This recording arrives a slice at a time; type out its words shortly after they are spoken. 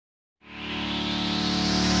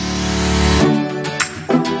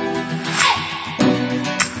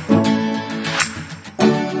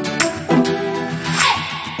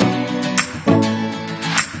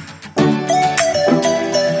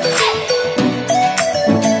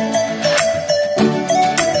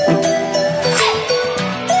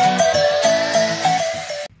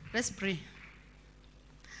pray.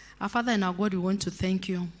 Our Father and our God, we want to thank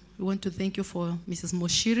you. We want to thank you for Mrs.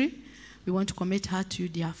 Muchiri. We want to commit her to you,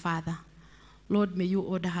 dear Father. Lord, may you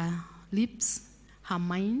order her lips, her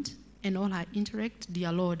mind, and all her intellect,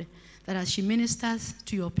 dear Lord, that as she ministers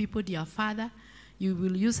to your people, dear Father, you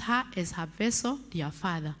will use her as her vessel, dear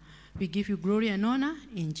Father. We give you glory and honor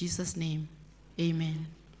in Jesus' name. Amen.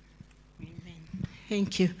 Amen.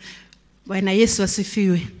 Thank you. Bwana Yesu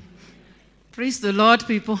asifiwe. Praise the Lord,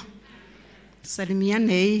 people.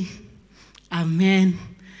 Salimiane. Amen.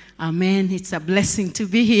 Amen. It's a blessing to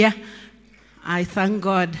be here. I thank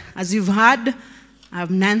God. As you've heard,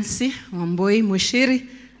 I'm Nancy Wambui Muchiri.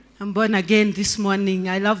 I'm born again this morning.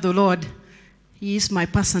 I love the Lord. He is my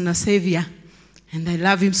personal Savior, and I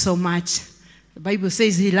love Him so much. The Bible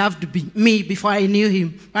says He loved me before I knew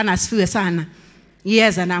Him.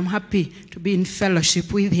 Yes, and I'm happy to be in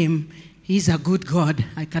fellowship with Him. He's a good God.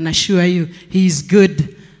 I can assure you, He is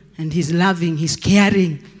good, and He's loving, He's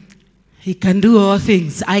caring. He can do all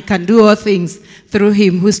things. I can do all things through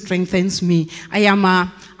Him who strengthens me. I am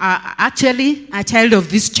actually a child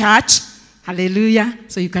of this church. Hallelujah.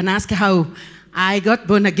 So you can ask how I got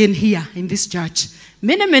born again here in this church.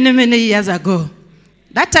 Many years ago.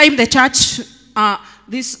 That time the church,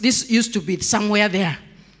 this used to be somewhere there.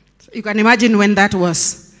 So you can imagine when that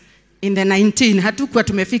was. In the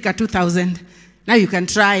 2000. Now you can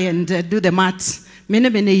try and do the maths.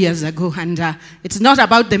 Many years ago. And it's not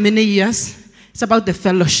about the many years. It's about the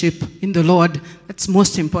fellowship in the Lord. That's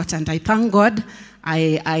most important. I thank God.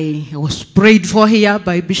 I was prayed for here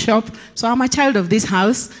by Bishop. So I'm a child of this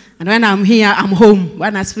house. And when I'm here, I'm home.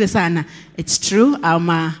 It's true. I'm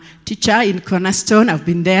a teacher in Cornerstone. I've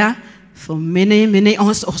been there for many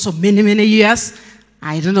years.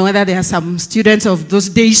 I don't know whether there are some students of those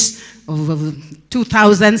days, of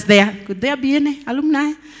 2000s there. Could there be any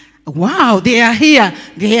alumni? Wow, they are here.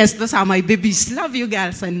 Yes, those are my babies. Love you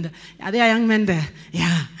girls. And there are young men there.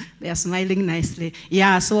 Yeah, they are smiling nicely.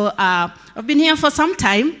 Yeah, so I've been here for some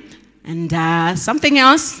time. And something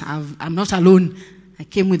else, I'm not alone. I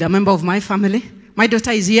came with a member of my family. My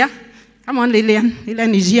daughter is here. Come on, Lillian.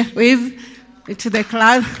 Lillian is here. Wave to the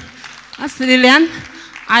crowd. That's Lillian.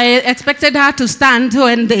 I expected her to stand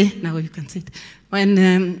when now you can sit.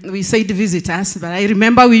 When we said visitors, but I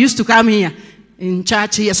remember we used to come here in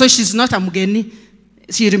church here. So she's not a Mugeni.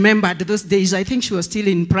 She remembered those days. I think she was still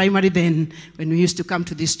in primary then when we used to come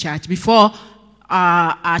to this church. Before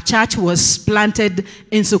our church was planted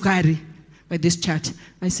in Sukari by this church.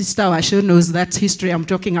 My sister Washo knows that history I'm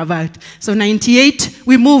talking about. So 98,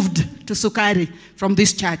 we moved to Sukari from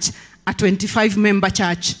this church, a 25-member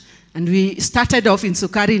church. And we started off in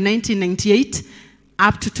Sukari in 1998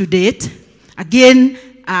 up to date. Again,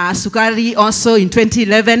 Sukari also in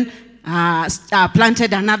 2011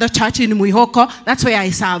 planted another church in Muihoko. That's where I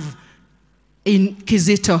serve, in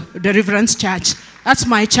Kizito, Deliverance Church. That's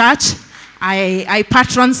my church. I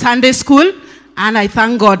patron Sunday school, and I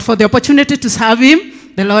thank God for the opportunity to serve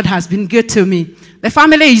Him. The Lord has been good to me. The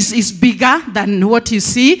family is bigger than what you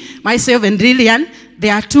see. Myself and Lillian,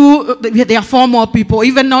 there are 4 more people,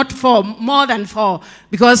 even not 4, more than 4.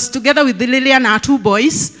 Because together with the Lillian are 2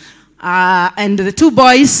 boys. And the 2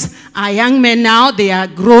 boys are young men now. They are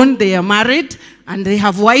grown, they are married, and they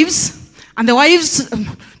have wives. And the wives,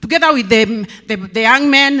 together with the young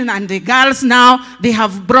men and the girls now, they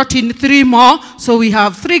have brought in 3 more. So we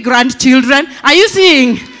have 3 grandchildren. Are you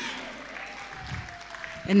seeing?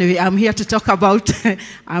 Anyway, I'm here to talk about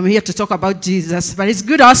Jesus. But it's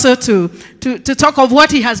good also to talk of what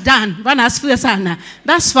He has done. That's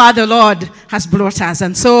far the Lord has brought us.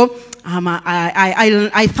 And so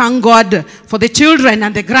I thank God for the children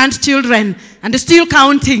and the grandchildren, and still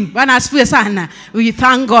counting. We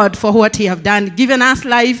thank God for what He has done, given us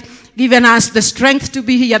life, given us the strength to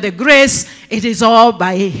be here, the grace. It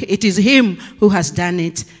is Him who has done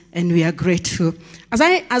it, and we are grateful. As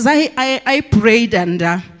I prayed and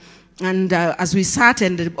as we sat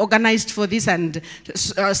and organized for this and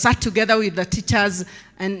sat together with the teachers,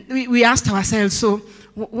 and we asked ourselves, so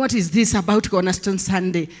what is this about Cornerstone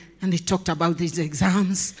Sunday? And they talked about these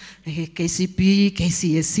exams, KCP,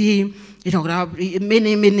 KCSE,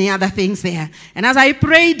 many other things there. And as I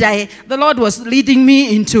prayed, the Lord was leading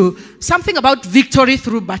me into something about victory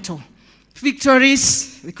through battle.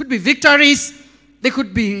 Victories, it could be victories, they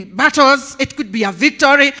could be battles, it could be a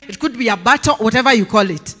victory, it could be a battle, whatever you call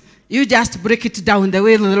it. You just break it down the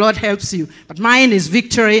way the Lord helps you. But mine is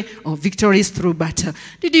victory, or victories through battle.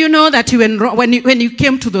 Did you know that when you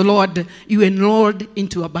came to the Lord, you enrolled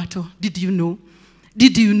into a battle? Did you know?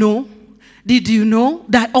 Did you know? Did you know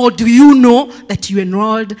that, or do you know that you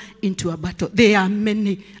enrolled into a battle? There are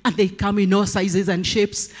many, and they come in all sizes and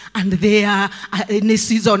shapes, and they are in a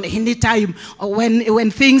season, any time. When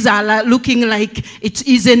things are looking like it's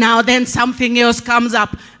easy now, then something else comes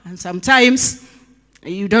up, and sometimes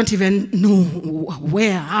you don't even know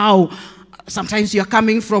where, how. Sometimes you're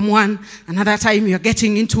coming from one, another time you're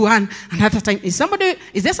getting into one, another time. Is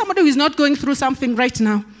there somebody who is not going through something right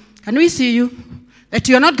now? Can we see you? That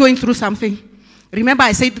you are not going through something. Remember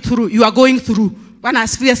I said through, you are going through. One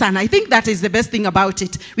has fears, and I think that is the best thing about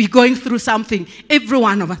it. We're going through something, every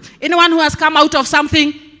one of us. Anyone who has come out of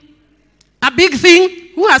something, a big thing,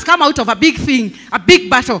 who has come out of a big thing, a big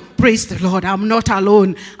battle, praise the Lord, I'm not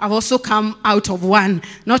alone. I've also come out of one,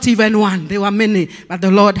 not even one, there were many, but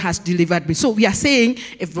the Lord has delivered me. So we are saying,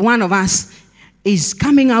 if one of us is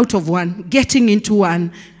coming out of one, getting into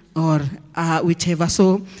one, or whichever.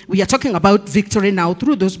 So we are talking about victory now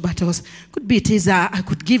through those battles. Could be it is, I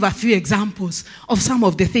could give a few examples of some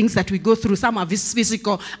of the things that we go through. Some are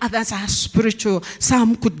physical, others are spiritual.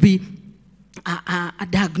 Some could be a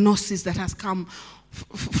diagnosis that has come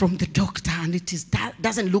from the doctor, and that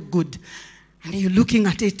doesn't look good. And you're looking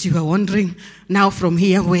at it, you are wondering, now from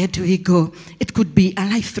here, where do we go? It could be a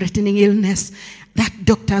life-threatening illness, that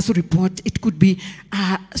doctor's report. It could be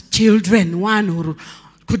children, one or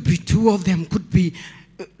could be two of them, could be,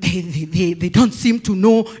 they don't seem to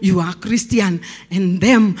know you are Christian, and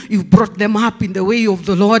them, you brought them up in the way of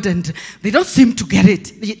the Lord, and they don't seem to get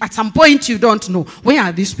it. At some point, you don't know, where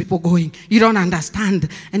are these people going? You don't understand,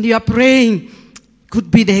 and you are praying. Could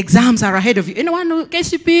be the exams are ahead of you. Anyone know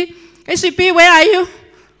KCP? KCP, where are you?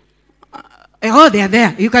 Oh, they are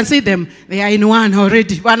there. You can see them. They are in one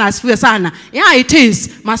already. One has fear sana. Yeah, it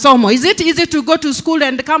is. Masomo. Is it easy to go to school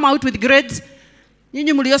and come out with grades?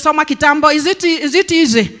 Nyinyi mliosoma kitambo, is it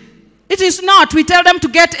easy? It is not. We tell them to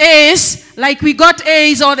get A's like we got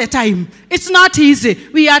A's all the time. It's not easy.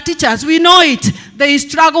 We are teachers. We know it. They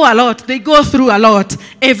struggle a lot. They go through a lot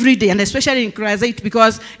every day, and especially in class 8,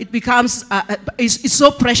 because it becomes, it's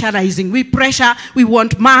so pressurizing. We pressure, we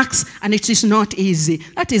want marks, and it is not easy.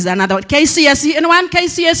 That is another one. KCSE, anyone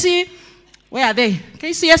KCSE? Where are they?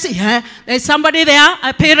 KCSE, yeah. There's somebody there,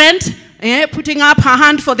 a parent, putting up her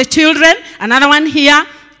hand for the children. Another one here.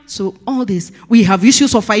 So all this, we have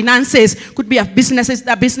issues of finances. Could be a business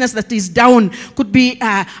that is down. Could be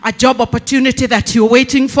a job opportunity that you're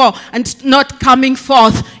waiting for and not coming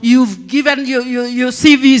forth. You've given your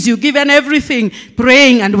CVs, you've given everything,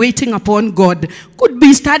 praying and waiting upon God. Could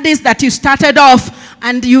be studies that you started off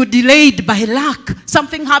and you delayed by lack.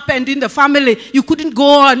 Something happened in the family. You couldn't go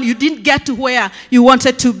on. You didn't get to where you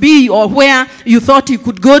wanted to be or where you thought you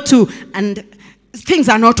could go to. And things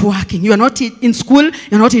are not working. You're not in school,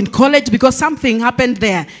 you're not in college because something happened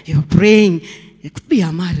there. You're praying. It could be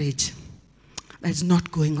a marriage that's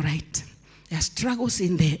not going right. There are struggles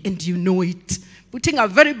in there and you know it. Putting a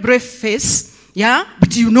very brave face, yeah,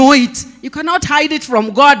 but you know it. You cannot hide it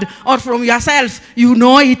from God or from yourself. You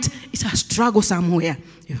know it. It's a struggle somewhere.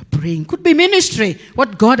 You're praying. Could be ministry.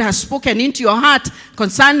 What God has spoken into your heart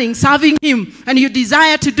concerning serving Him, and you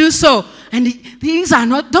desire to do so. And things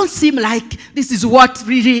don't seem like this is what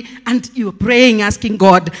really, and you're praying, asking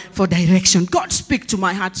God for direction. God, speak to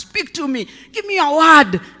my heart. Speak to me. Give me a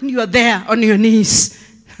word. And you're there on your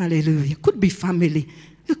knees. Hallelujah. Could be family.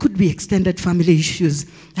 It could be extended family issues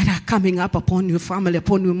that are coming up upon your family,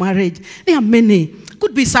 upon your marriage. There are many.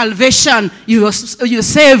 Could be salvation. You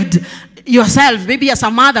saved yourself, maybe as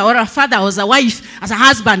a mother or a father or as a wife, as a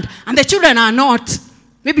husband, and the children are not.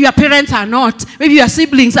 Maybe your parents are not. Maybe your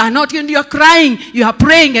siblings are not. And you're crying. You are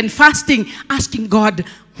praying and fasting, asking God,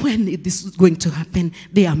 when is this going to happen?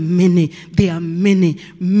 There are many. There are many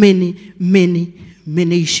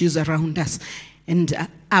issues around us. And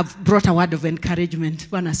I've brought a word of encouragement.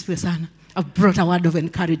 I've brought a word of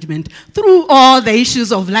encouragement. Through all the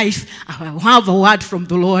issues of life, I have a word from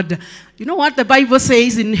the Lord. You know what the Bible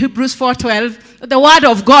says in Hebrews 4:12? The word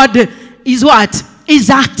of God is what?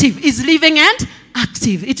 Is active, is living and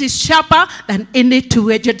active. It is sharper than any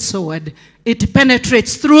two-edged sword. It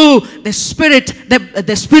penetrates through the spirit,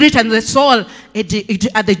 the spirit and the soul, at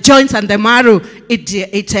the joints and the marrow.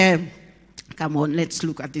 Come on, let's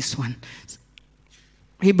look at this one.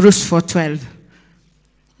 Hebrews 4:12.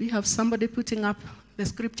 We have somebody putting up the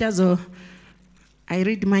scriptures, or I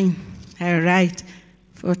read mine. All right.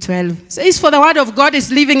 4:12 says, for the word of God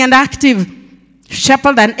is living and active,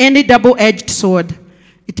 sharper than any double-edged sword.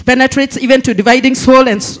 It penetrates even to dividing soul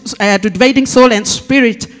and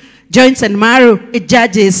spirit, joints and marrow. It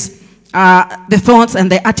judges the thoughts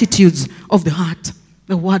and the attitudes of the heart.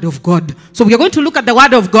 The word of God. So we are going to look at the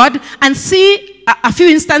word of God and see a few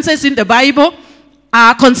instances in the Bible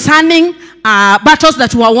concerning battles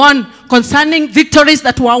that were won, concerning victories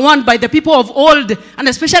that were won by the people of old, and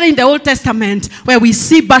especially in the Old Testament, where we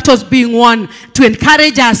see battles being won, to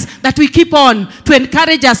encourage us that we keep on, to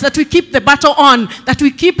encourage us that we keep the battle on, that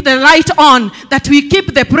we keep the light on, that we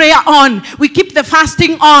keep the prayer on, we keep the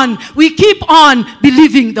fasting on, we keep on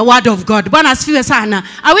believing the word of God. Bwana asifiwe sana.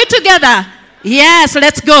 Are we together? Yes,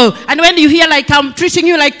 let's go. And when you hear like I'm treating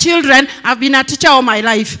you like children, I've been a teacher all my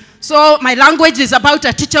life. So my language is about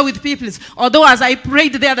a teacher with people. Although as I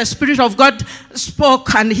prayed there, the Spirit of God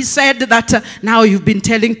spoke and he said that now you've been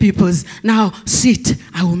telling people, now sit,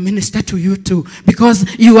 I will minister to you too. Because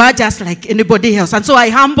you are just like anybody else. And so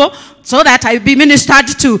I humble so that I be ministered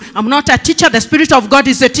to. I'm not a teacher. The Spirit of God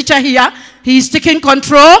is a teacher here. He is taking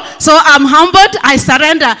control. So I'm humbled. I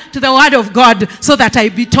surrender to the word of God so that I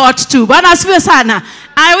be taught too. Bwana asifiwe sana.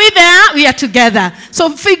 Are we there? We are together. So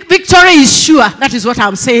victory is sure. That is what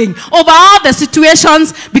I'm saying. Over all the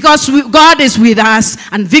situations, because God is with us.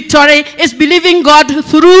 And victory is believing God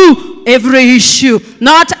through every issue.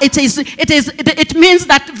 It means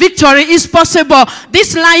that victory is possible.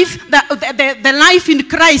 This life, the life in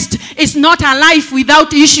Christ is not a life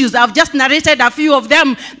without issues. I've just narrated a few of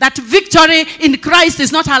them. That victory in Christ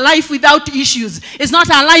is not a life without issues. It's not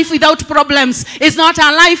a life without problems. It's not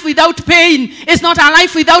a life without pain. It's not a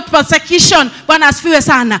life without persecution. Bwana asifiwe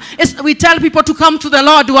sana. We tell people to come to the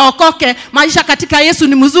Lord, waokoke, maisha katika Yesu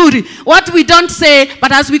ni mzuri. What we don't say,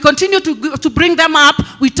 but as we continue to bring them up,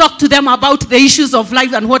 we talk to them about the issues of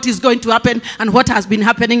life and what is going to happen and what has been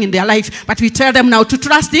happening in their life. But we tell them now to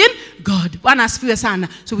trust in God. Bwana asifiwe sana.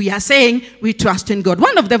 So we are saying we trust in God.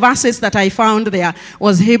 One of the verses that I found there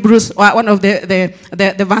was Hebrews. One of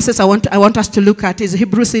the verses I want us to look at is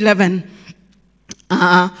Hebrews 11,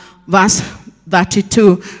 verse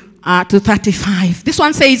 32 to 35. This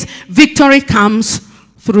one says, victory comes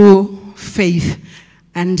through faith.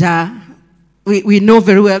 And we know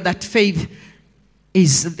very well that faith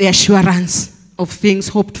is the assurance of things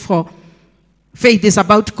hoped for. Faith is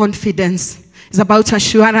about confidence. It's about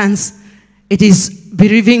assurance. It is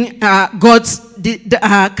believing God's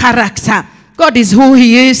character. God is who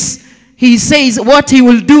he is. He says what he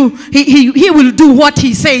will do. He will do what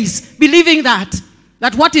he says. Believing that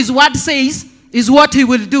what his word says is what he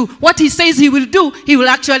will do. What he says he will do, he will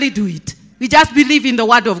actually do it. We just believe in the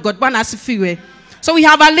word of God. Bwana asifiwe. So we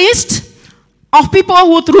have a list of people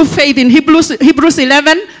who through faith in Hebrews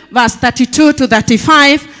 11, verse 32 to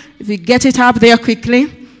 35. If we get it up there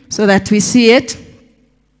quickly so that we see it.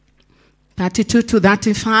 32 to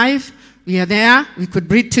 35. We are there. We could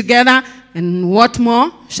read together. And what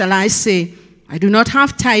more shall I say? I do not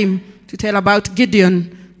have time to tell about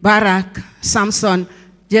Gideon, Barak, Samson,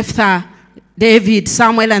 Jephthah, David,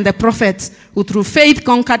 Samuel, and the prophets, who through faith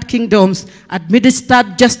conquered kingdoms,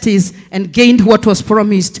 administered justice, and gained what was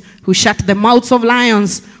promised, who shut the mouths of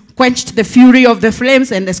lions, quenched the fury of the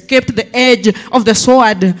flames, and escaped the edge of the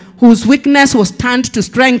sword, whose weakness was turned to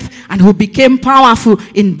strength, and who became powerful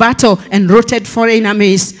in battle and routed foreign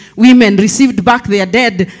armies. Women received back their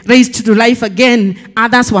dead, raised to life again.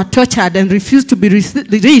 Others were tortured and refused to be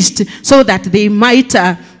released so that they might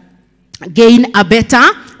gain a better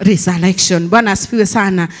resurrection. Bwana asifiwe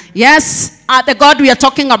sana. Yes, the God we are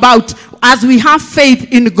talking about, as we have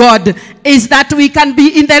faith in God, is that we can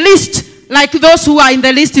be in the list like those who are in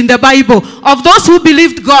the list in the Bible, of those who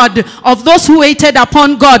believed God, of those who waited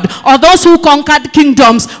upon God, or those who conquered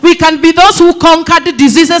kingdoms. We can be those who conquered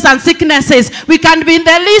diseases and sicknesses. We can be in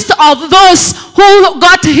the list of those who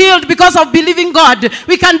got healed because of believing God.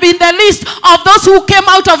 We can be in the list of those who came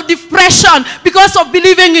out of depression because of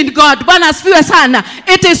believing in God. Bwana asifiwe sana.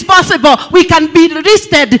 It is possible. We can be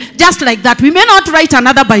listed just like that. We may not write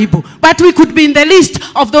another Bible, but we could be in the list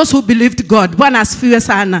of those who believed God. Bwana asifiwe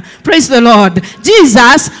sana. Praise the Lord.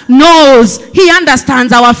 Jesus knows, he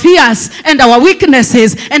understands our fears and our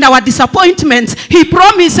weaknesses and our disappointments. He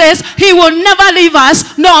promises he will never leave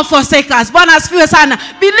us nor forsake us. Bwana asifiwe sana.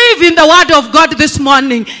 Believe in the word of God this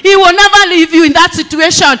morning. He will never leave you in that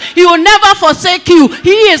situation. He will never forsake you.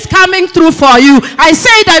 He is coming through for you. I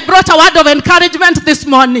said I brought a word of encouragement this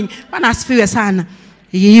morning. Bwana asifiwe sana.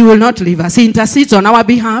 He will not leave us. He intercedes on our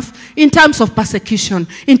behalf in times of persecution,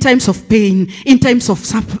 in times of pain, in times of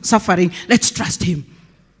suffering. Let's trust him.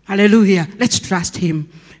 Hallelujah. Let's trust him.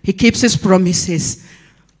 He keeps his promises.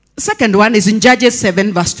 The second one is in Judges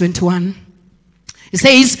 7 verse 21. It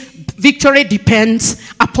says, victory depends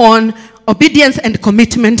upon obedience and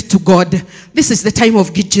commitment to God. This is the time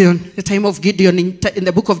of Gideon. The time of Gideon in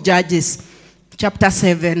the book of Judges, chapter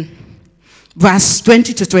 7, verse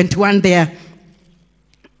 20 to 21 there.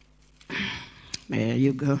 There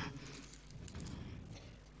you go.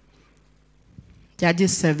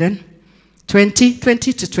 Judges 7, 20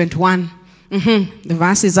 to 21. The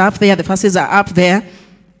verse is up there. The verses are up there.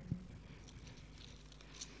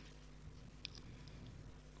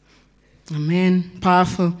 Amen.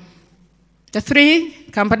 Powerful. The three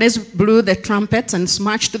companies blew the trumpets and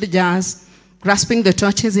smashed the jars, grasping the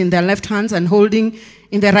torches in their left hands and holding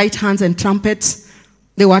in their right hands and trumpets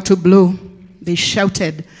they were to blow. They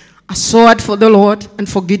shouted, "A sword for the Lord and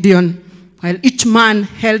for Gideon." While each man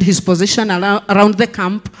held his position around the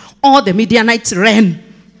camp, all the Midianites ran,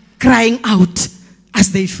 crying out as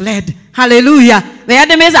they fled. Hallelujah. The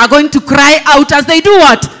enemies are going to cry out as they do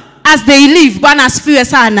what? As they leave.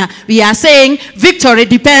 We are saying victory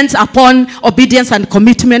depends upon obedience and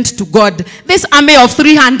commitment to God. This army of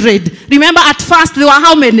 300, remember at first there were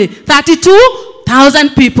how many?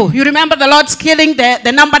 32,000 people. You remember the Lord scaling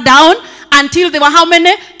the number down until there were how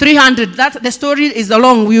many? 300. That the story is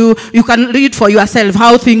long. You can read for yourself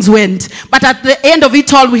how things went. But at the end of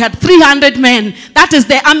it all, we had 300 men. That is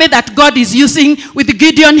the army that God is using with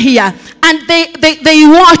Gideon here. And they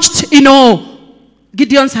watched,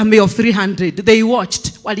 Gideon's army of 300. They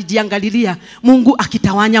watched. Walijiangalilia. Mungu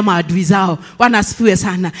akitawanya maadui zao. Bwana asifiwe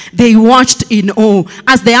sana. They watched in awe.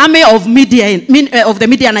 As the army of the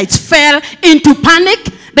Midianites fell into panic.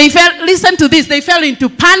 Listen to this. They fell into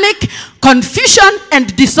panic, confusion,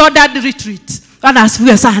 and disordered retreat.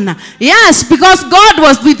 Yes, because God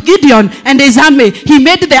was with Gideon and his army. He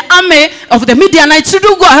made the army of the Midianites to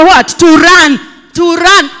do what? To run.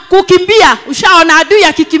 Kukimbia. Ushaona adui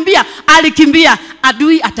akikimbia. Alikimbia.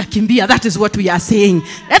 Adui atakimbia. That is what we are saying.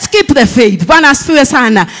 Let's keep the faith.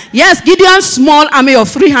 Yes, Gideon's small army of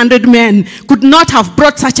 300 men could not have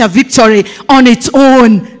brought such a victory on its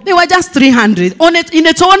own. They were just 300. In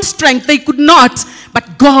its own strength, they could not.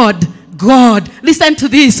 But God, listen to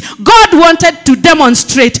this. God wanted to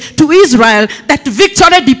demonstrate to Israel that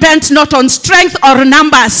victory depends not on strength or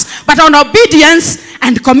numbers, but on obedience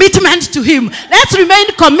and commitment to Him. Let's remain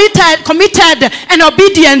committed and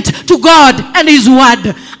obedient to God and His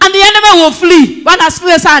word. And the enemy will flee.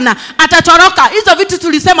 Atatoroka. Hizo vitu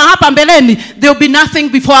tulisema hapa mbeleni. There will be nothing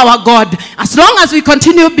before our God. As long as we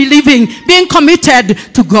continue believing, being committed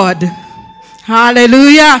to God.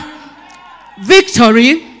 Hallelujah.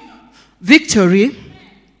 Victory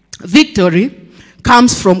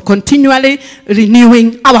comes from continually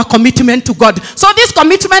renewing our commitment to God. So this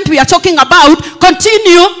commitment we are talking about,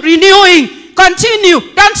 continue renewing. Continue.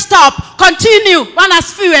 Don't stop. Continue.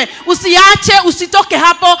 Usiache, usitoke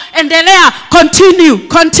hapo, endelea.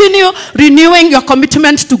 Continue renewing your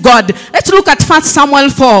commitment to God. Let's look at 1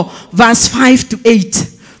 Samuel 4, verse 5 to 8.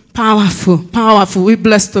 Powerful. We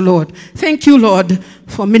bless the Lord. Thank you, Lord,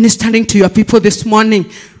 for ministering to your people this morning.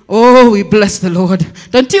 Oh, we bless the Lord.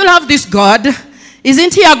 Don't you love this God?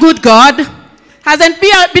 Isn't He a good God? Hasn't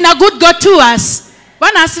been a good God to us?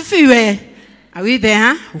 Are we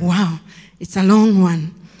there? Wow. It's a long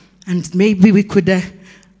one. And maybe we could,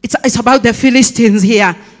 it's about the Philistines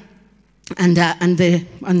here.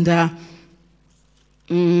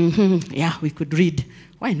 Yeah, we could read.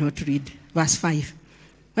 Why not read? Verse 5.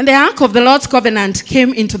 When the ark of the Lord's covenant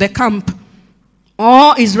came into the camp,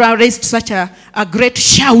 all Israel raised such a great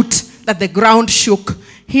shout that the ground shook.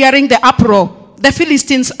 Hearing the uproar, the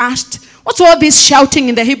Philistines asked, "What's all this shouting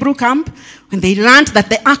in the Hebrew camp?" When they learned that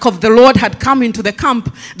the ark of the Lord had come into the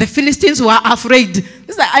camp, the Philistines were afraid.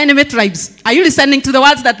 These are enemy tribes. Are you listening to the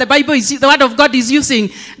words that the word of God is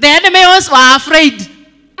using? The enemies were afraid.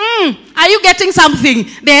 Are you getting something?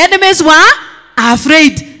 The enemies were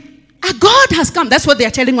afraid. A God has come. That's what they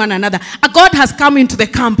are telling one another. A God has come into the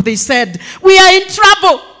camp. They said, "We are in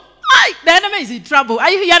trouble." The enemy is in trouble. Are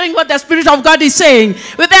you hearing what the Spirit of God is saying?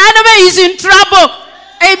 The enemy is in trouble.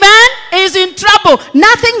 Amen? He is in trouble.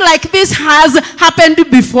 Nothing like this has happened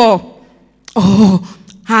before. Oh,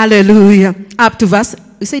 hallelujah. Up to verse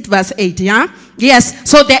 8, yeah? Yes.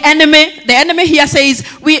 So the enemy here says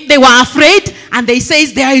they were afraid, and they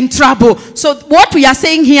says they are in trouble. So what we are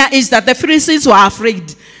saying here is that the Pharisees were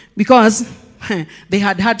afraid because they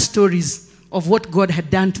had heard stories of what God had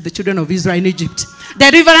done to the children of Israel in Egypt.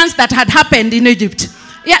 The deliverance that had happened in Egypt.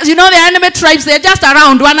 Yes, the enemy tribes, they're just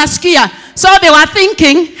around, wanaskia. So they were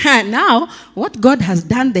thinking, now, what God has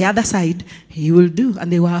done the other side, He will do.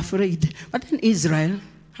 And they were afraid. But then Israel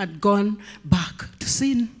had gone back to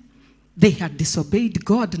sin. They had disobeyed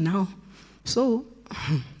God now. So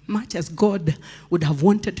much as God would have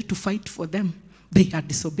wanted to fight for them, they had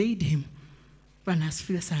disobeyed Him. And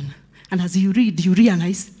as you read, you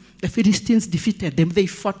realize the Philistines defeated them. They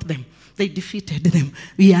fought them. They defeated them.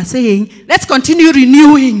 We are saying, let's continue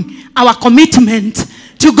renewing our commitment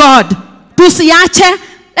to God. Tusiache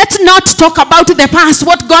let's not talk about the past,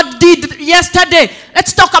 what God did yesterday.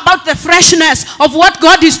 Let's talk about the freshness of what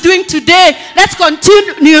God is doing today. Let's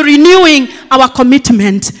continue renewing our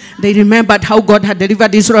commitment. They remembered how God had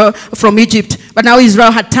delivered Israel from Egypt, but now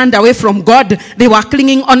Israel had turned away from God. They were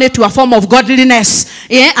clinging only to a form of godliness,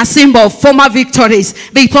 a symbol of former victories.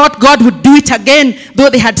 They thought God would do it again, though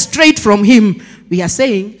they had strayed from him. We are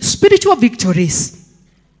saying spiritual victories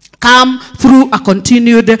come through a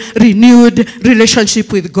continued, renewed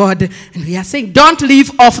relationship with God. And we are saying, don't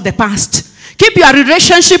live off the past. Keep your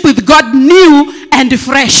relationship with God new and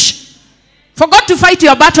fresh. For God to fight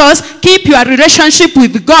your battles, keep your relationship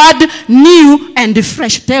with God new and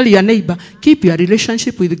fresh. Tell your neighbor, keep your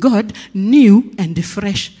relationship with God new and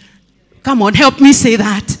fresh. Come on, help me say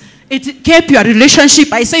that. Keep your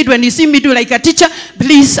relationship. I said, when you see me do like a teacher,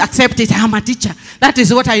 please accept it. I am a teacher. That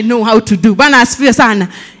is what I know how to do.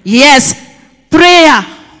 Yes, prayer.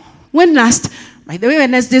 When last, by the way,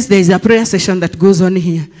 Wednesdays, there is a prayer session that goes on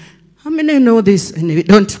here. How many know this? And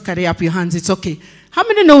don't carry up your hands, it's okay. How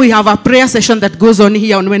many know we have a prayer session that goes on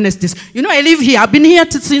here on Wednesdays? You know, I live here. I've been here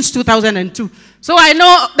since 2002. So I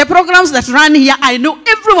know the programs that run here. I know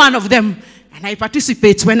every one of them. And I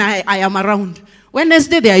participate when I am around.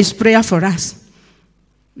 Wednesday, there is prayer for us.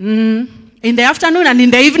 In the afternoon and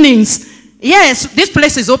in the evenings. Yes, this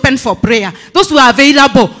place is open for prayer. Those who are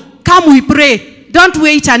available, come we pray. Don't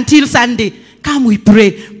wait until Sunday. Come we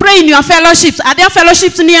pray. Pray in your fellowships. Are there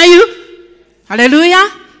fellowships near you? Hallelujah.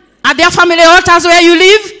 Are there family altars where you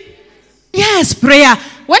live? Yes, prayer.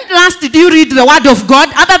 When last did you read the word of God?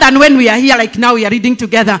 Other than when we are here, like now we are reading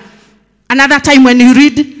together. Another time when you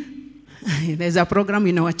read. There's a program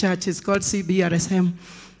in our church. It's called CBRSM.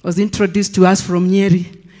 It was introduced to us from Nyeri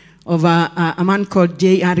of a man called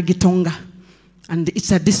J.R. Gitonga. And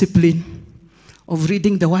it's a discipline of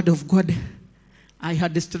reading the word of God. I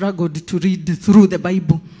had struggled to read through the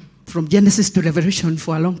Bible from Genesis to Revelation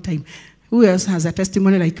for a long time. Who else has a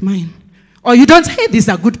testimony like mine? Or you don't say this is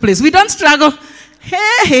a good place. We don't struggle.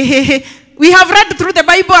 Hey. We have read through the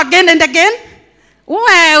Bible again and again.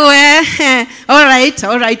 Well. All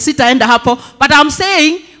right. Sit and hapo. But I'm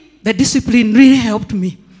saying the discipline really helped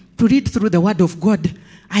me to read through the word of God.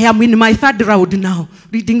 I am in my third round now,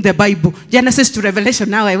 reading the Bible. Genesis to Revelation.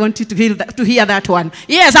 Now I want you to hear that one.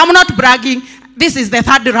 Yes, I'm not bragging. This is the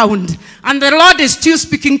third round. And the Lord is still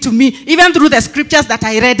speaking to me, even through the scriptures that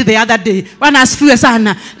I read the other day.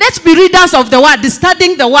 Let's be readers of the word,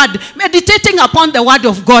 studying the word, meditating upon the word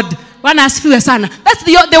of God. That's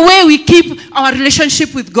the way we keep our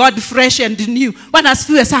relationship with God fresh and new.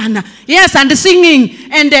 Yes, and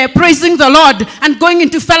singing and praising the Lord and going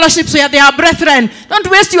into fellowships where there are brethren. Don't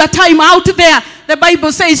waste your time out there. The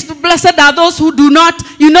Bible says, blessed are those who do not,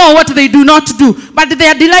 you know what they do not do. But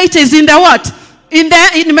their delight is in the what? In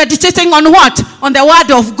meditating on what? On the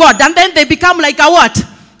word of God. And then they become like a what?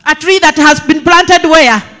 A tree that has been planted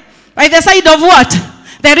where? By the side of what?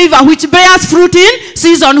 The river, which bears fruit in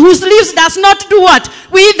season, whose leaves does not do what?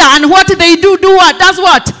 Wither, and what they do what? Does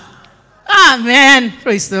what? Amen.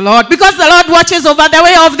 Praise the Lord. Because the Lord watches over the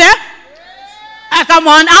way of the come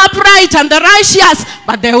on, upright and the righteous,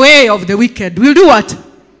 but the way of the wicked will do what?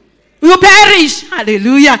 Will perish.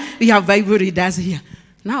 Hallelujah. We have Bible readers here.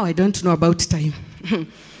 Now I don't know about time.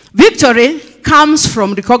 Victory comes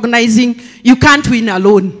from recognizing you can't win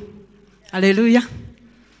alone. Hallelujah.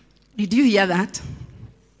 Did you hear that?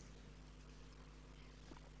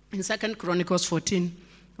 In 2 Chronicles 14,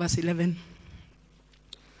 verse 11.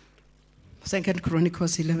 2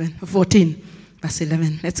 Chronicles 14, verse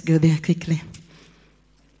 11. Let's go there quickly.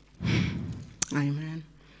 Amen.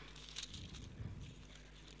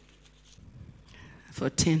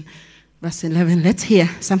 14, verse 11. Let's hear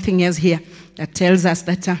something else here that tells us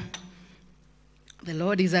that the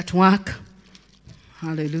Lord is at work.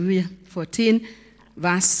 Hallelujah. 14,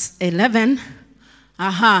 verse 11.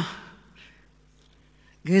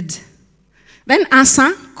 Good. Then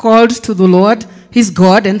Asa called to the Lord, his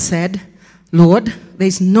God, and said, Lord, there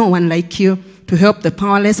is no one like you to help the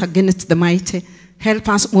powerless against the mighty. Help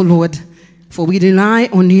us, O Lord, for we rely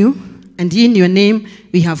on you, and in your name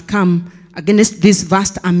we have come against this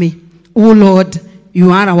vast army. O Lord,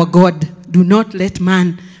 you are our God. Do not let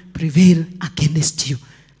man prevail against you.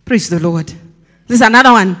 Praise the Lord. This is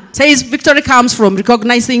another one. It says victory comes from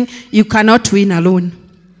recognizing you cannot win alone.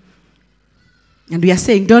 And we are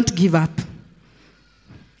saying, don't give up.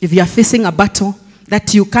 If you are facing a battle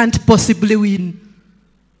that you can't possibly win,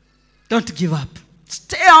 don't give up.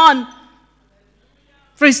 Stay on.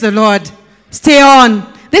 Praise the Lord. Stay on.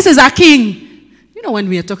 This is a king. You know, when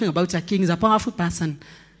we are talking about a king, he's a powerful person.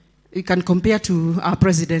 You can compare to our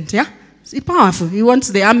president, yeah? He's powerful. He wants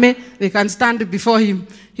the army, they can stand before him.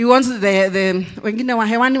 He wants the wengine wa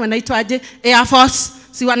hewani wanaitwaje, Air Force,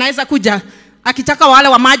 si wanaweza kuja. Akitaka wale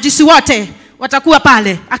wa maji si wote watakuwa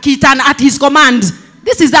pale. Akiitana at his command.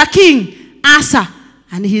 This is a king, Asa.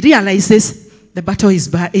 And he realizes the battle is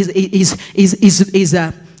bad.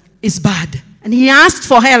 Is bad. And he asked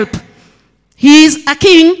for help. He is a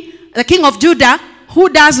king, the king of Judah, who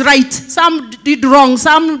does right. Some did wrong,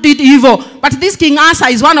 some did evil. But this King Asa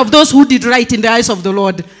is one of those who did right in the eyes of the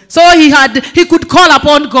Lord. So he could call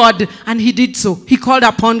upon God, and he did so. He called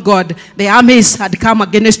upon God. The armies had come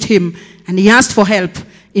against him, and he asked for help.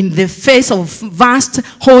 In the face of vast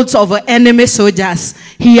hordes of enemy soldiers,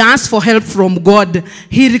 he asked for help from God.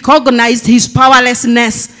 He recognized his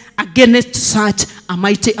powerlessness against such a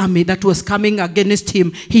mighty army that was coming against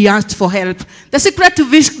him. He asked for help. The secret to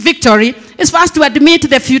victory is first to admit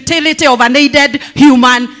the futility of unaided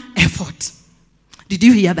human effort. Did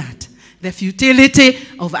you hear that? The futility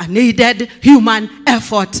of unaided human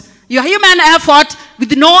effort. Your human effort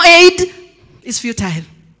with no aid is futile.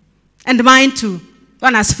 And mine too.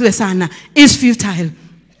 Is futile.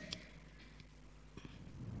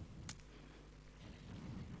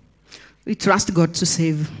 We trust God to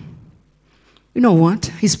save. You know what?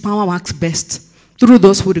 His power works best through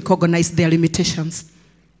those who recognize their limitations.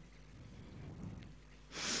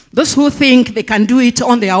 Those who think they can do it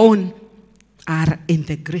on their own are in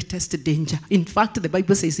the greatest danger. In fact, the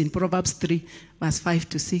Bible says in Proverbs 3, verse 5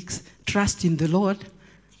 to 6, trust in the Lord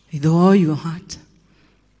with all your heart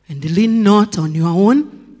and lean not on your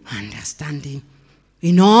own understanding.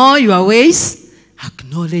 In all your ways,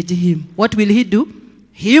 acknowledge him. What will he do?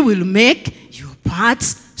 He will make your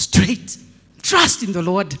paths straight. Trust in the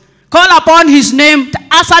Lord. Call upon his name.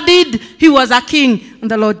 Asa did. He was a king,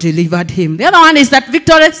 and the Lord delivered him. The other one is that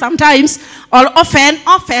victory sometimes, or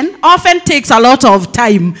often takes a lot of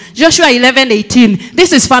time. Joshua 11:18.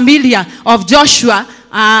 This is familiar of Joshua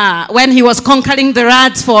when he was conquering the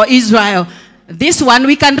lands for Israel. This one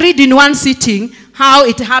we can read in one sitting how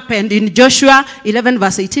it happened in Joshua 11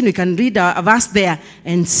 verse 18. We can read a verse there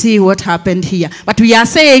and see what happened here. But we are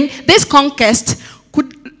saying this conquest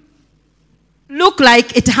could look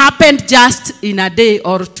like it happened just in a day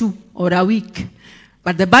or two or a week.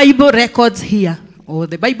 But the Bible records here, or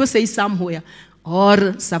the Bible says somewhere,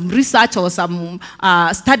 or some research or some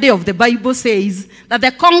study of the Bible says that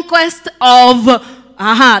the conquest of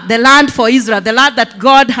the land for Israel, the land that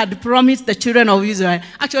God had promised the children of Israel,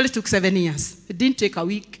 actually took 7 years. It didn't take a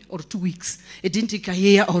week or 2 weeks. It didn't take a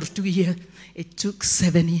year or 2 years. It took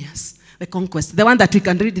 7 years. The conquest, the one that we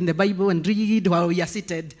can read in the Bible and read while we are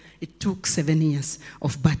seated, it took 7 years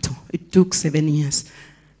of battle. It took 7 years.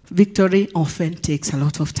 Victory often takes a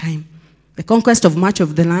lot of time. The conquest of much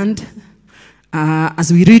of the land,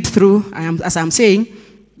 as we read through, as I'm saying,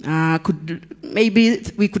 maybe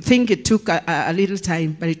we could think it took a little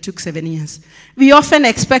time, but it took 7 years. We often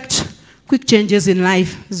expect quick changes in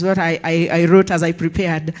life. This is what I wrote as I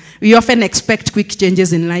prepared. We often expect quick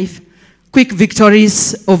changes in life. Quick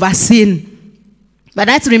victories over sin. But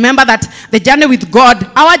let's remember that the journey with God,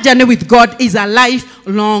 our journey with God is a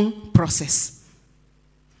lifelong process.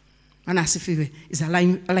 It's a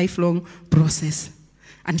lifelong process.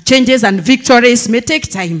 And changes and victories may take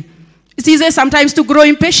time. It's easy sometimes to grow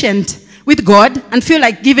impatient with God and feel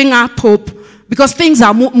like giving up hope because things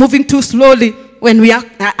are moving too slowly. When we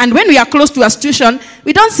are close to a situation,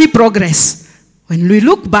 we don't see progress. When we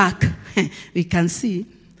look back, we can see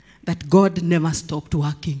that God never stopped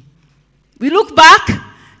working. We look back,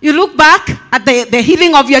 you look back at the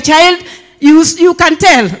healing of your child, you can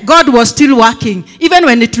tell God was still working. Even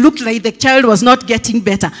when it looked like the child was not getting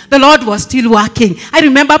better, the Lord was still working. I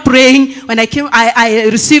remember praying when I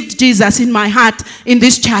received Jesus in my heart in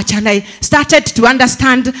this church, and I started to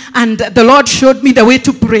understand, and the Lord showed me the way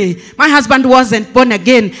to pray. My husband wasn't born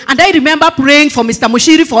again, and I remember praying for Mr.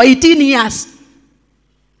 Muchiri for 18 years.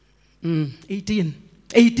 18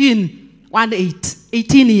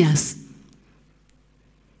 years.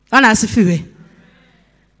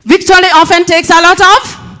 Victory often takes a lot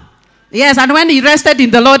of. Yes, and when he rested in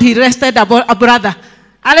the Lord, he rested a brother.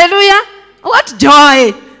 Hallelujah. What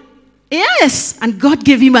joy. Yes, and God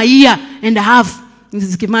gave him a year and a half.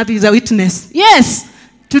 Mrs. Kimathi is a witness. Yes,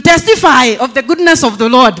 to testify of the goodness of the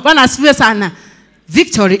Lord.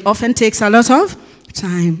 Victory often takes a lot of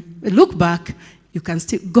time. Look back, you can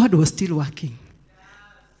still, God was still working.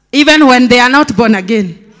 Even when they are not born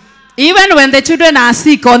again. Even when the children are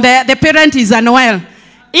sick or the parent is unwell.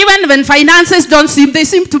 Even when finances they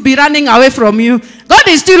seem to be running away from you. God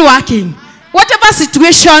is still working. Whatever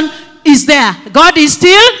situation is there, God is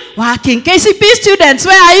still working. KCP students,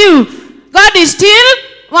 where are you? God is still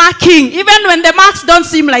working. Even when the marks don't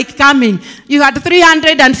seem like coming. You had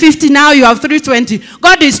 350, now you have 320.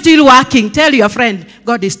 God is still working. Tell your friend,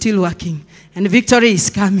 God is still working. And victory is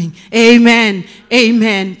coming. Amen.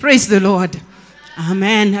 Amen. Praise the Lord.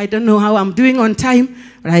 Amen. I don't know how I'm doing on time,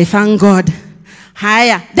 but I thank God.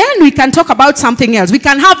 Higher. Then we can talk about something else. We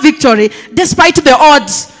can have victory despite the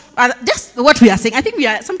odds. Just what we are saying. I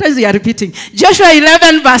think sometimes we are repeating. Joshua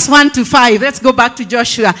 11 verse 1 to 5. Let's go back to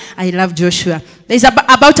Joshua. I love Joshua. There's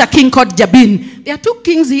about a king called Jabin. There are two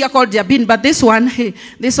kings here called Jabin, but this one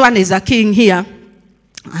is a king here.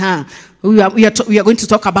 We are going to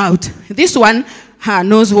talk about. This one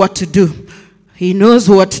knows what to do. He knows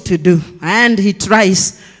what to do. And he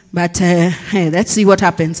tries. But let's see what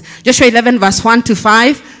happens. Joshua 11 verse 1 to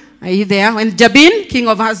 5. Are you there? When Jabin, king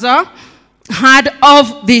of Hazor, heard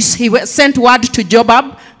of this, he sent word to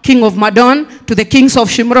Jobab, king of Madon, to the kings of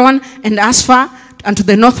Shimron and Asphah, and to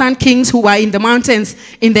the northern kings who were in the mountains,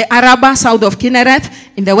 in the Arabah, south of Kinnereth,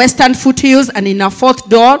 in the western foothills, and in a fourth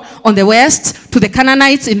door on the west, to the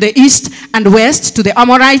Canaanites in the east and west, to the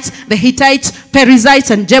Amorites, the Hittites,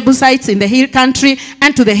 Perizzites, and Jebusites in the hill country,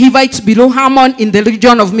 and to the Hivites below Harmon in the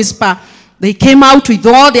region of Mizpah. They came out with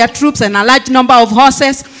all their troops and a large number of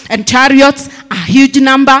horses and chariots, a huge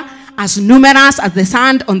number, as numerous as the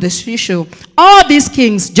sand on the seashore. All these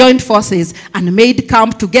kings joined forces and made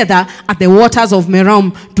camp together at the waters of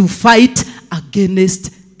Merom to fight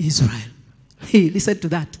against Israel. Hey, listen to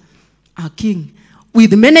that. A king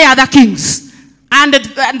with many other kings. And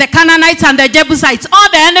the Canaanites and the Jebusites, all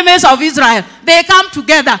the enemies of Israel, they come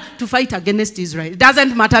together to fight against Israel. It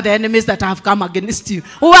doesn't matter the enemies that have come against you.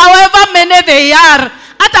 However many they are,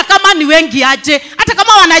 hata kama ni wengi aje, hata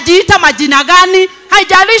kama wanajiita majina gani,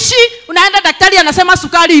 haijalishi. Unaenda daktari anasema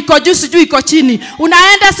sukari iko juu sijui iko chini.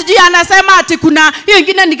 Unaenda sijui anasema ati kuna hiyo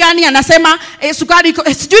ingine ni gani, anasema sukari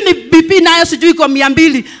iko sijui ni BP nayo sijui iko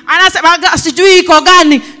 200. Anasema sijui iko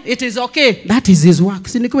gani. It is okay. That is his work.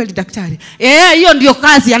 Si ni kweli daktari? Hiyo ndio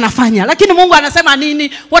kazi anafanya. Lakini Mungu anasema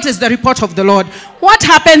nini? What is the report of the Lord? What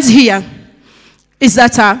happens here is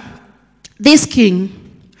that this king,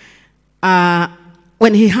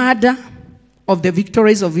 when he heard of the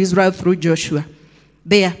victories of Israel through Joshua,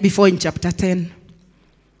 there before in chapter 10,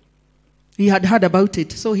 he had heard about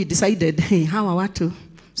it. So he decided, hey, hawa watu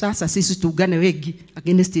sasa sisi tugane wegi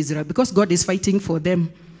against Israel, because God is fighting for them.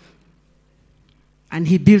 And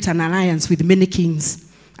he built an alliance with many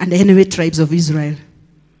kings and the enemy tribes of Israel.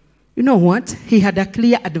 You know what? He had a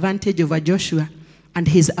clear advantage over Joshua and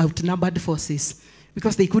his outnumbered forces,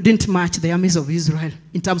 because they couldn't match the armies of Israel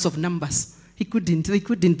in terms of numbers. They couldn't.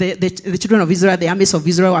 The children of Israel, the armies of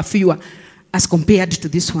Israel were fewer as compared to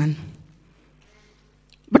this one.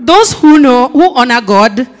 But those who honor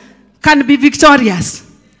God can be victorious.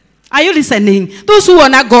 Are you listening? Those who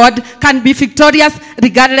honor God can be victorious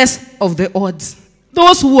regardless of the odds.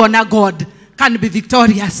 Those who honor God can be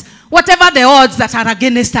victorious. Whatever the odds that are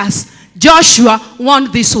against us, Joshua won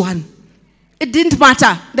this one. It didn't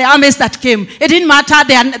matter the armies that came. It didn't matter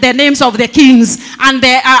the names of the kings and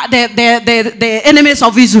the enemies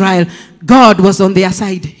of Israel. God was on their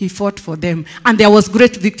side. He fought for them. And there was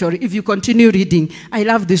great victory. If you continue reading, I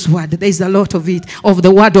love this word. There is a lot of it, of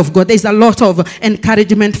the word of God. There is a lot of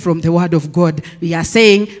encouragement from the word of God. We are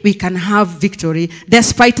saying we can have victory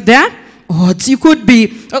despite the odds. You could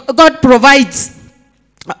be, God provides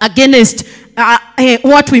against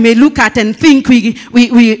what we may look at and think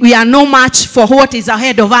we are no match for what is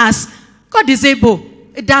ahead of us. God is able.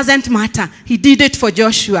 It doesn't matter. He did it for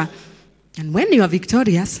Joshua. And when you are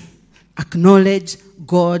victorious, acknowledge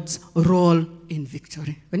God's role in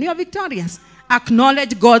victory. When you are victorious,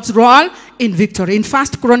 acknowledge God's role in victory. In 1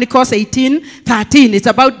 Chronicles 18:13, it's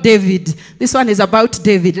about David. This one is about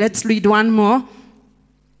David. Let's read one more.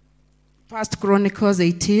 1 Chronicles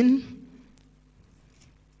 18.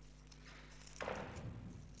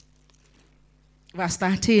 Verse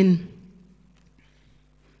 13.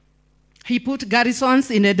 He put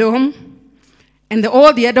garrisons in Edom, and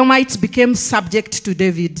all the Edomites became subject to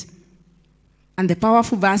David. And the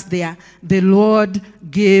powerful verse there, the Lord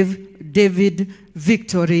gave David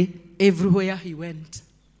victory everywhere he went.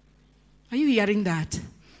 Are you hearing that?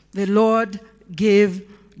 The Lord gave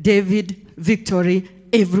David victory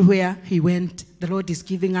everywhere he went. The Lord is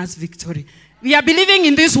giving us victory. We are believing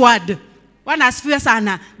in this word.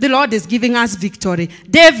 The Lord is giving us victory.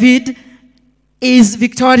 David is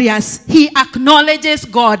victorious. He acknowledges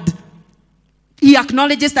God. He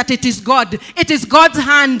acknowledges that it is God. It is God's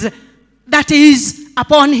hand that is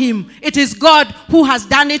upon him. It is God who has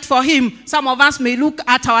done it for him. Some of us may look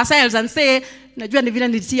at ourselves and say, unajua ni vile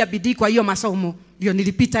nilitia bidii kwa hiyo masomo ndio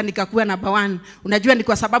nilipita nikakuwa number 1. Unajua ni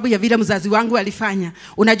kwa sababu ya vile mzazi wangu alifanya.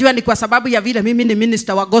 Unajua ni kwa sababu ya vile mimi ni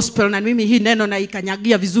minister wa gospel na mimi hii neno na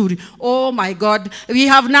ikanyagia vizuri. Oh my God, we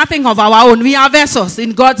have nothing of our own. We are vessels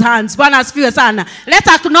in God's hands. Bwana asifiwe sana. Let's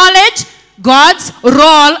acknowledge God's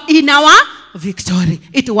role in our victory.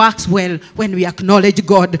 It works well when we acknowledge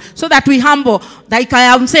God, so that we humble. Like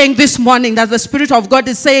I am saying this morning, that the Spirit of God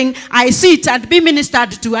is saying, I sit and be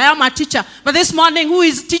ministered to. I am a teacher. But this morning, who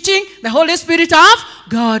is teaching? The Holy Spirit of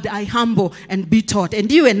God. I humble and be taught.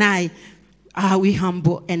 And you and I, we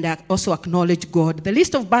humble and also acknowledge God. The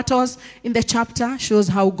list of battles in the chapter shows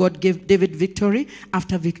how God gave David victory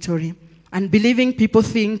after victory. And believing people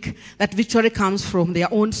think that victory comes from their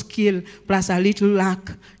own skill plus a little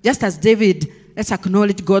luck. Just as David, let's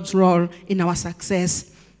acknowledge God's role in our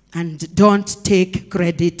success and don't take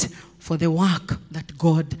credit for the work that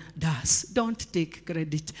God does. Don't take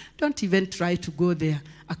credit. Don't even try to go there.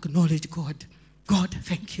 Acknowledge God. God,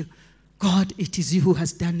 thank you. God, it is you who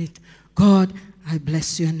has done it. God, I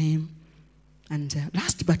bless your name. And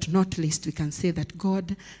last but not least, we can say that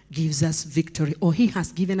God gives us victory, or he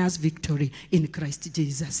has given us victory in Christ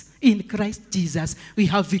Jesus. In Christ Jesus, we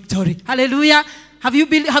have victory. Hallelujah. Have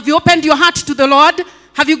you opened your heart to the Lord?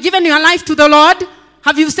 Have you given your life to the Lord?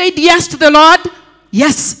 Have you said yes to the Lord?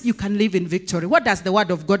 Yes, you can live in victory. What does the word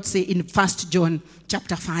of God say in 1 John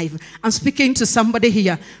chapter 5? I'm speaking to somebody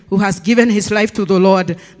here who has given his life to the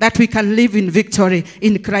Lord, that we can live in victory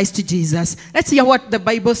in Christ Jesus. Let's hear what the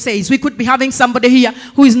Bible says. We could be having somebody here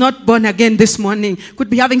who is not born again this morning. Could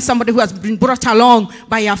be having somebody who has been brought along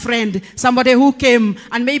by a friend. Somebody who came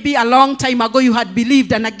and maybe a long time ago you had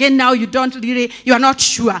believed, and again now you are not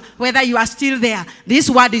sure whether you are still there. This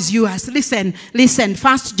word is yours. Listen.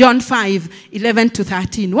 1 John 5, 11 to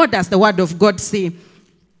 13. What does the word of God say?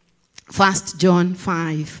 1 John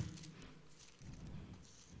 5.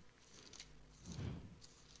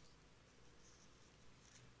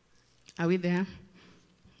 Are we there?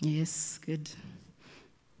 Yes, good.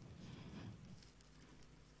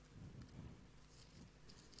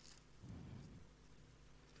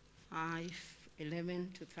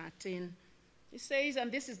 5:11 to 13. It says,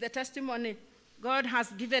 and this is the testimony, God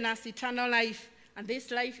has given us eternal life, and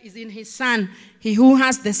this life is in his Son. He who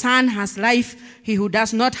has the Son has life. He who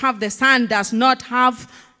does not have the Son does not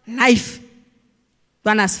have life.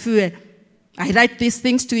 Bwana asifiwe. I write these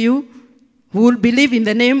things to you who will believe in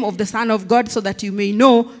the name of the Son of God, so that you may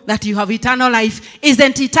know that you have eternal life.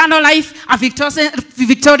 Isn't eternal life a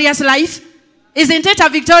victorious life? Isn't it a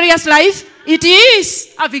victorious life? It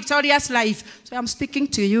is a victorious life. So I'm speaking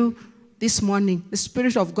to you this morning. The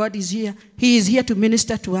Spirit of God is here. He is here to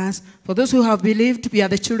minister to us. For those who have believed, we are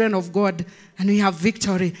the children of God, and we have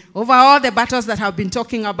victory over all the battles that I've been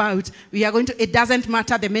talking about. We are going to, it doesn't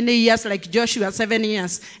matter the many years like Joshua, 7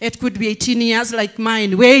 years. It could be 18 years like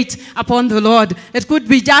mine. Wait upon the Lord. It could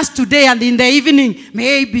be just today and in the evening.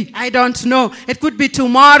 Maybe. I don't know. It could be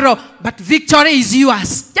tomorrow. But victory is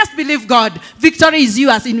yours. Just believe God. Victory is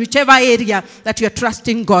yours in whichever area that you're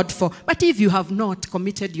trusting God for. But if you have not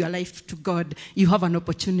committed your life to God, you have an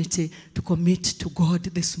opportunity to commit to God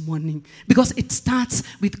this morning. Because it starts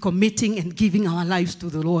with committing and giving our lives to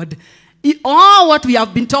the Lord. All what we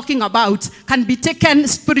have been talking about can be taken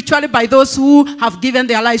spiritually by those who have given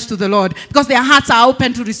their lives to the Lord, because their hearts are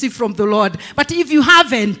open to receive from the Lord. But if you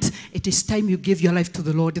haven't, it is time you give your life to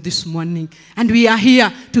the Lord this morning. And we are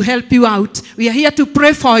here to help you out. We are here to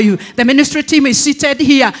pray for you. The ministry team is seated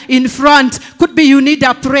here in front. Could be you need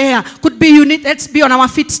a prayer. Could be you need, let's be on our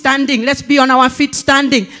feet standing. Let's be on our feet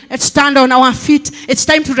standing. Let's stand on our feet. It's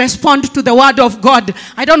time to respond to the word of God.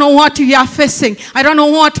 I don't know what you are facing. I don't know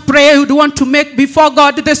what prayer you want to make before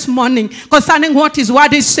God this morning concerning what his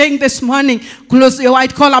word is saying this morning. Close your eye,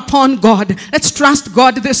 call upon God. Let's trust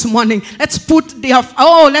God this morning. Let's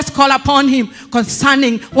let's call upon him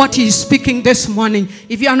concerning what he is speaking this morning.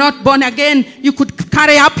 If you are not born again, you could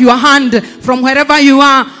carry up your hand from wherever you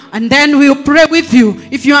are, and then we'll pray with you.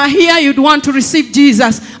 If you are here, you'd want to receive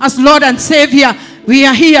Jesus as Lord and Savior, we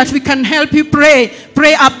are here. We can help you pray.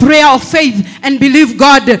 Pray a prayer of faith and believe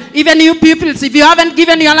God. Even you people, if you haven't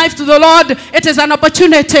given your life to the Lord, it is an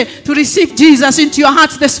opportunity to receive Jesus into your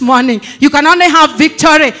hearts this morning. You can only have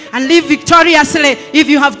victory and live victoriously if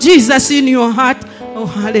you have Jesus in your heart. Oh,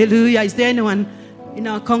 hallelujah. Is there anyone in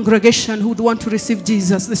our congregation who would want to receive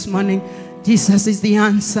Jesus this morning? Jesus is the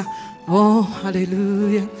answer. Oh,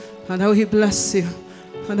 hallelujah. Father, we bless you.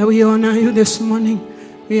 Father, we honor you this morning.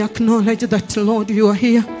 We acknowledge that, Lord, you are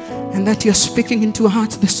here and that you're speaking into our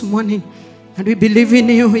hearts this morning. And we believe in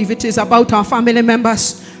you. If it is about our family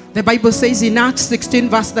members, the Bible says in Acts 16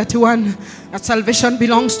 verse 31 that salvation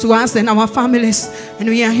belongs to us and our families. And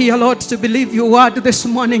we are here, Lord, to believe your word this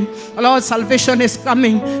morning. Lord, salvation is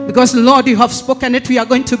coming because, Lord, you have spoken it. We are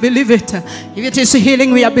going to believe it. If it is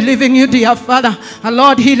healing, we are believing you, dear Father. And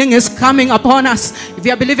Lord, healing is coming upon us. If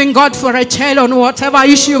we are believing God for a child on whatever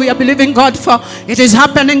issue we are believing God for, it is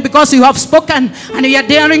happening because you have spoken, and we are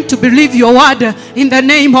daring to believe your word in the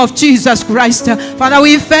name of Jesus Christ. Father,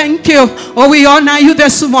 we thank you. Oh, we honor you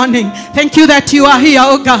this morning. Thank you that you are here,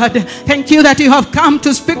 oh God. Thank you that you have come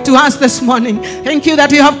to speak to us this morning. Thank you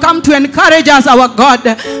that you have come to encourage us, our God.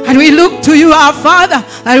 And we look to you, our Father,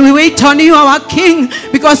 and we wait on you, our King,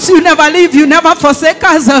 because you never leave, you never forsake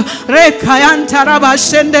us.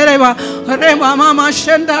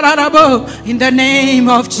 In the name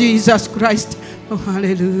of Jesus Christ. Oh,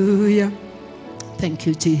 hallelujah. Thank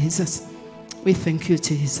you, Jesus. We thank you,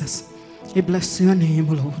 Jesus. We bless your name,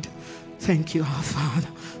 Lord. Thank you, our Father.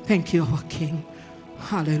 Thank you, our King.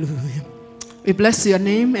 Hallelujah. We bless your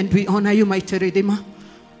name and we honor you, mighty Redeemer.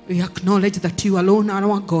 We acknowledge that you alone are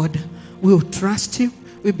our God. We will trust you.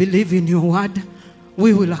 We believe in your word.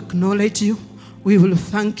 We will acknowledge you. We will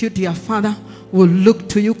thank you, dear Father. We will look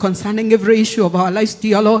to you concerning every issue of our lives,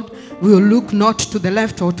 dear Lord. We will look not to the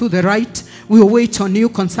left or to the right. We will wait on you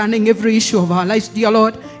concerning every issue of our lives, dear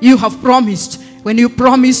Lord. You have promised. When you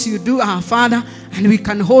promise, you do, our Father. And we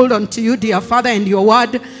can hold on to you, dear Father, and your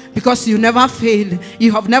word, because you never fail.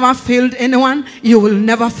 You have never failed anyone. You will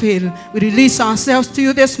never fail. We release ourselves to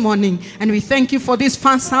you this morning, and we thank you for this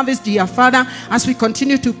first service, dear Father, as we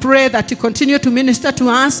continue to pray that you continue to minister to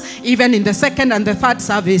us, even in the second and the third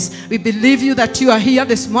service. We believe you that you are here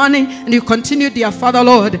this morning, and you continue, dear Father,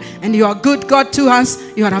 Lord, and you are good God to us.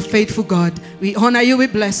 You are a faithful God. We honor you. We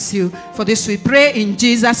bless you. For this we pray in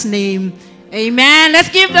Jesus' name. Amen. Let's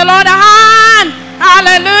give the Lord a hand.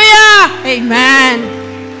 Hallelujah. Amen.